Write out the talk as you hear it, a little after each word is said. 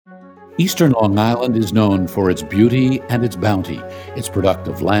Eastern Long Island is known for its beauty and its bounty, its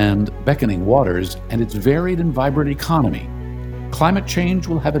productive land, beckoning waters, and its varied and vibrant economy. Climate change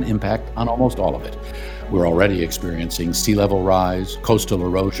will have an impact on almost all of it. We're already experiencing sea level rise, coastal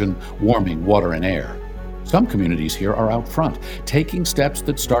erosion, warming water and air. Some communities here are out front, taking steps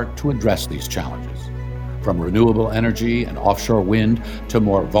that start to address these challenges. From renewable energy and offshore wind to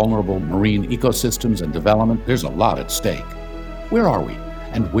more vulnerable marine ecosystems and development, there's a lot at stake. Where are we,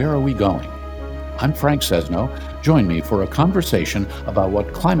 and where are we going? I'm Frank Sesno. Join me for a conversation about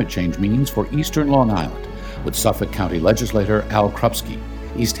what climate change means for Eastern Long Island with Suffolk County Legislator Al Krupski,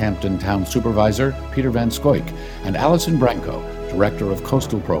 East Hampton Town Supervisor Peter Van Scoik, and Allison Branco, Director of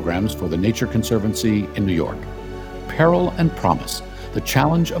Coastal Programs for the Nature Conservancy in New York. Peril and Promise, the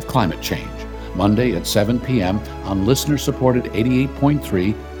challenge of climate change. Monday at 7 p.m. on listener-supported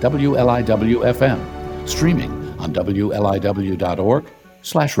 88.3 WLIW FM, streaming on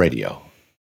WLIW.org/radio.